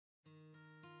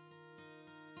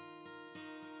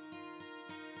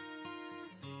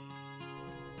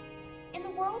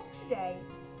world today,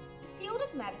 the field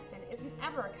of medicine is an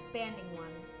ever-expanding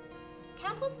one.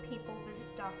 Countless people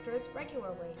visit doctors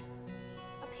regularly.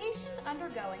 A patient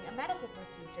undergoing a medical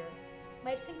procedure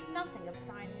might think nothing of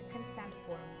signing a consent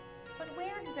form, but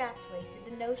where exactly did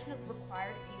the notion of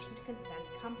required patient consent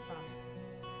come from?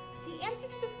 The answer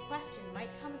to this question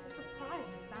might come as a surprise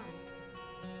to some.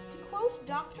 To quote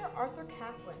Dr. Arthur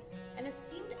Kaplan, an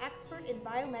esteemed expert in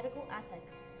biomedical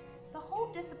ethics, the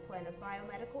whole discipline of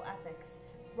biomedical ethics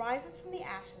rises from the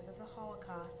ashes of the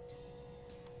Holocaust.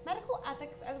 Medical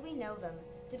ethics as we know them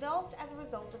developed as a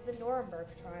result of the Nuremberg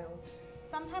trials,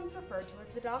 sometimes referred to as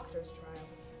the doctors'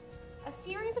 trials, a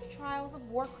series of trials of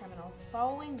war criminals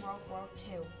following World War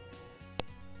II.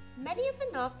 Many of the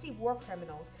Nazi war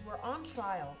criminals who were on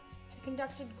trial had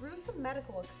conducted gruesome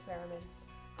medical experiments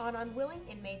on unwilling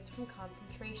inmates from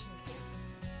concentration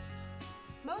camps.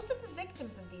 Most of the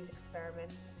victims of these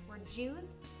experiments were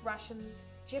Jews, Russians,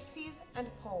 Gypsies, and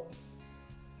Poles.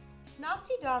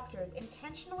 Nazi doctors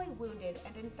intentionally wounded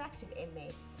and infected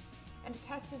inmates and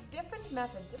tested different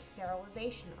methods of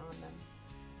sterilization on them.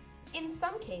 In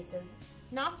some cases,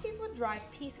 Nazis would drive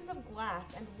pieces of glass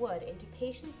and wood into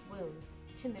patients' wounds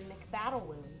to mimic battle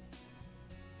wounds.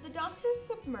 The doctors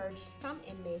submerged some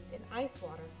inmates in ice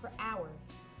water for hours,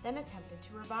 then attempted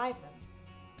to revive them.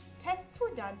 Tests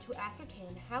were done to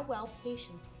ascertain how well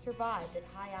patients survived at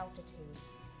high altitudes,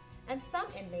 and some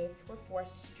inmates were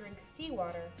forced to drink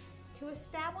seawater to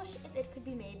establish if it could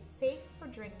be made safe for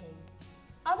drinking.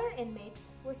 Other inmates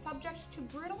were subject to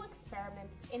brutal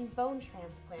experiments in bone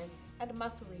transplants and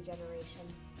muscle regeneration.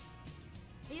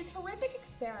 These horrific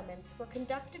experiments were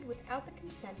conducted without the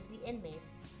consent of the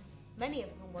inmates, many of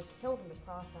whom were killed in the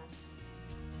process.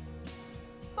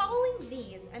 Following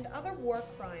these and other war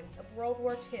crimes of World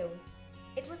War II,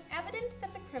 it was evident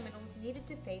that the criminals needed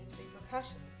to face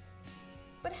repercussions.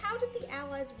 But how did the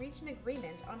Allies reach an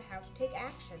agreement on how to take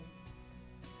action?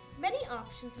 Many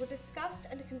options were discussed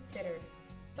and considered,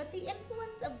 but the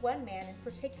influence of one man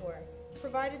in particular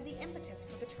provided the impetus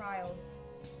for the trials.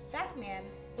 That man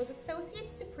was Associate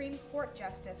Supreme Court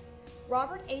Justice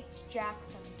Robert H.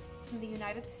 Jackson from the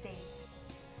United States.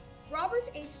 Robert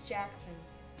H. Jackson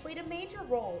played a major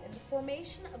role in the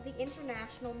formation of the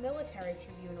International Military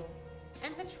Tribunal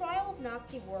and the trial of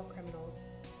Nazi war criminals,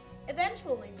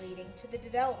 eventually leading to the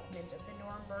development of the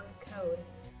Nuremberg Code.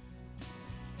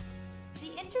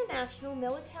 The International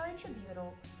Military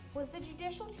Tribunal was the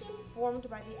judicial team formed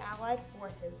by the Allied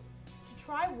forces to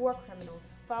try war criminals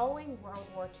following World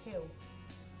War II.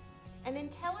 An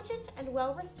intelligent and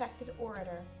well-respected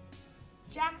orator,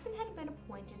 Jackson had been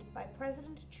appointed by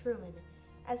President Truman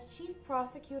as chief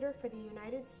prosecutor for the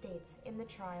United States in the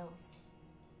trials.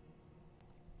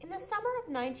 In the summer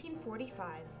of 1945,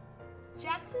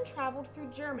 Jackson traveled through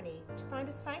Germany to find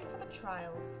a site for the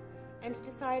trials and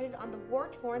decided on the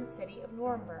war-torn city of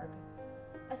Nuremberg,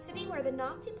 a city where the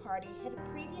Nazi Party had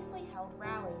previously held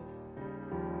rallies.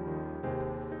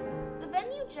 The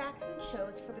venue Jackson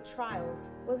chose for the trials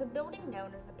was a building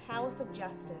known as the Palace of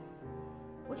Justice,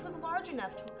 which was large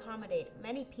enough to accommodate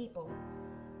many people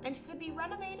and could be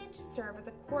renovated to serve as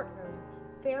a courtroom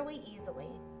fairly easily.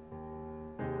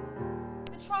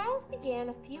 The trials began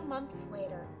a few months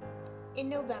later, in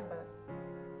November.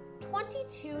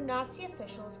 22 Nazi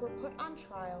officials were put on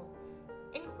trial,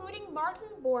 including Martin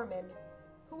Bormann,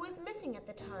 who was missing at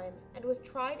the time and was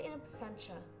tried in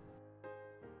absentia.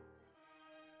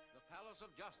 The Palace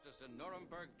of Justice in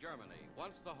Nuremberg, Germany,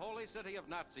 once the holy city of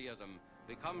Nazism,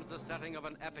 becomes the setting of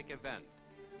an epic event.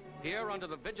 Here, under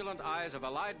the vigilant eyes of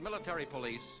Allied military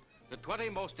police, the 20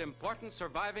 most important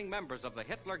surviving members of the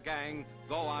Hitler Gang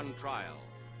go on trial.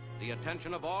 The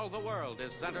attention of all the world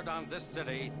is centered on this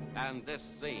city and this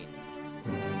scene.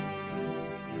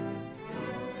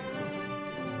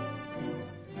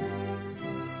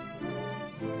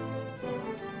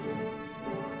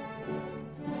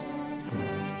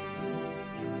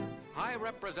 High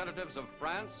representatives of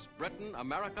France, Britain,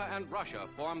 America, and Russia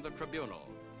form the tribunal.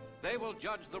 They will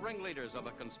judge the ringleaders of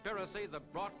a conspiracy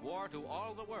that brought war to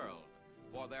all the world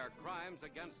for their crimes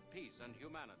against peace and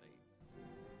humanity.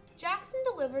 Jackson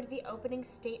delivered the opening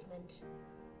statement,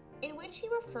 in which he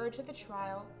referred to the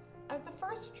trial as the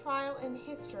first trial in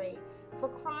history for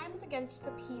crimes against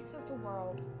the peace of the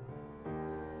world.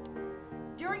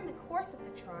 During the course of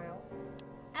the trial,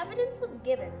 evidence was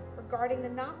given regarding the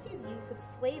Nazis' use of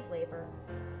slave labor,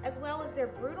 as well as their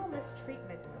brutal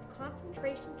mistreatment of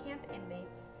concentration camp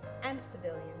inmates and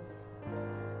civilians.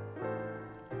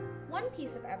 One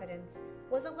piece of evidence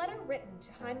was a letter written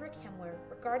to Heinrich Himmler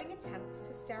regarding attempts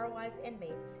to sterilize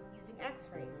inmates using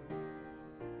X-rays.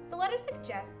 The letter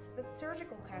suggests that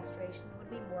surgical castration would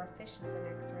be more efficient than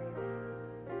X-rays.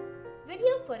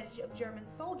 Video footage of German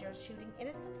soldiers shooting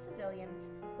innocent civilians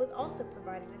was also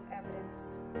provided as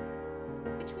evidence.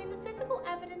 Between the physical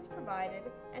evidence provided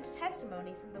and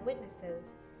testimony from the witnesses,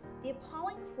 the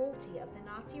appalling cruelty of the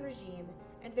Nazi regime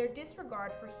and their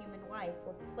disregard for human life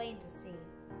were plain to see.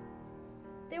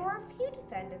 There were a few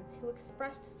defendants who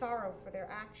expressed sorrow for their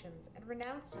actions and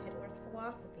renounced Hitler's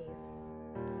philosophies.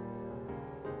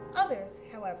 Others,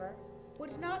 however,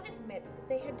 would not admit that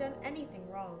they had done anything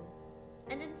wrong,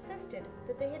 and insisted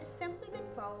that they had simply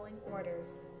been following orders.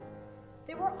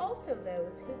 There were also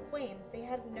those who claimed they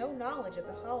had no knowledge of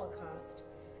the Holocaust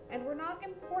and were not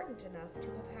important enough to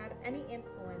have had any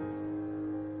influence.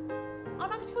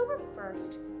 On October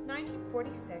 1st,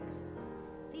 1946,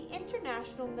 the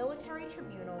International Military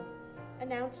Tribunal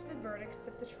announced the verdicts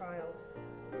of the trials.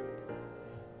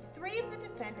 3 of the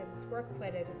defendants were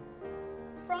acquitted: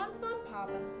 Franz von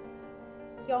Papen,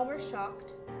 Hjalmar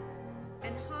Schacht,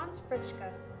 and Hans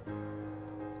Fritzsche.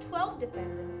 12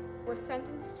 defendants were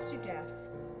sentenced to death.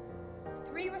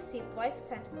 3 received life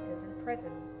sentences in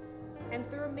prison, and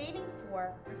the remaining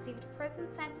 4 received prison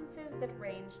sentences that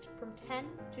ranged from 10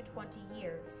 to 20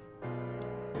 years.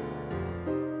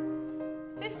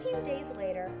 15 days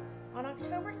later, on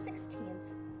October 16th,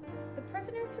 the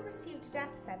prisoners who received death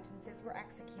sentences were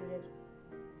executed.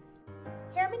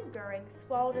 Hermann Göring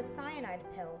swallowed a cyanide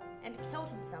pill and killed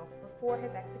himself before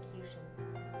his execution.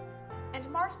 And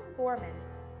Martin Bormann,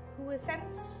 who was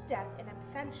sentenced to death in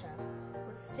absentia,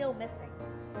 was still missing.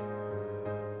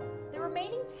 The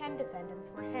remaining 10 defendants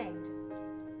were hanged.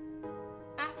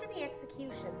 After the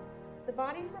execution, the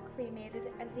bodies were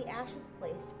cremated and the ashes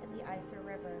placed in the Isar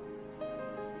River.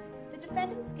 The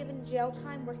defendants given jail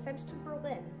time were sent to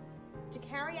Berlin to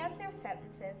carry out their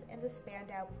sentences in the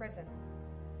Spandau prison.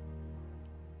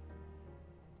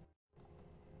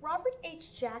 Robert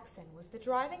H. Jackson was the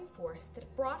driving force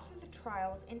that brought the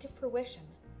trials into fruition.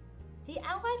 The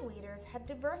Allied leaders had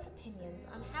diverse opinions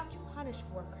on how to punish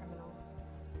war criminals,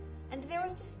 and there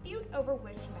was dispute over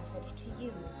which method to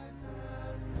use.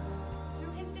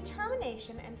 Through his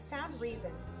determination and sound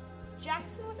reason,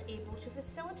 Jackson was able to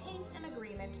facilitate an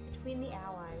agreement between the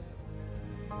Allies.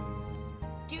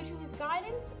 Due to his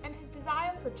guidance and his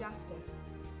desire for justice,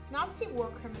 Nazi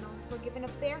war criminals were given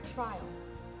a fair trial,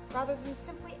 rather than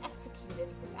simply executed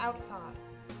without thought.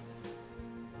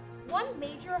 One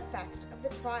major effect of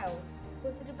the trials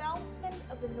was the development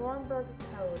of the Nuremberg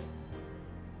Code.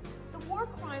 The war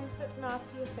crimes that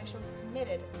Nazi officials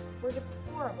committed were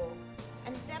deplorable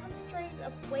and demonstrated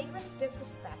a flagrant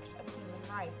disrespect of human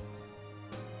rights.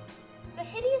 The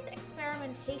hideous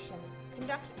experimentation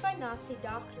conducted by Nazi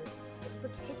doctors was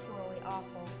particularly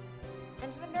awful,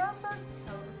 and the Nuremberg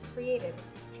Code was created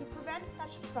to prevent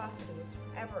such atrocities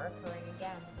from ever occurring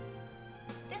again.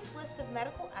 This list of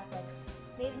medical ethics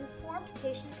made informed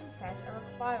patient consent a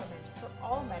requirement for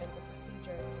all medical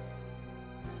procedures.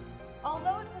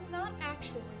 Although it was not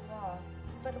actually law,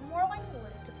 but more like a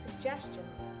list of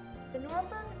suggestions, the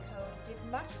Nuremberg Code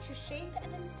did much to shape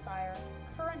and inspire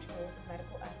current rules of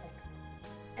medical ethics,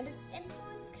 and its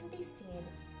influence can be seen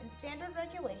in standard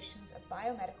regulations of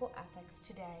biomedical ethics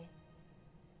today.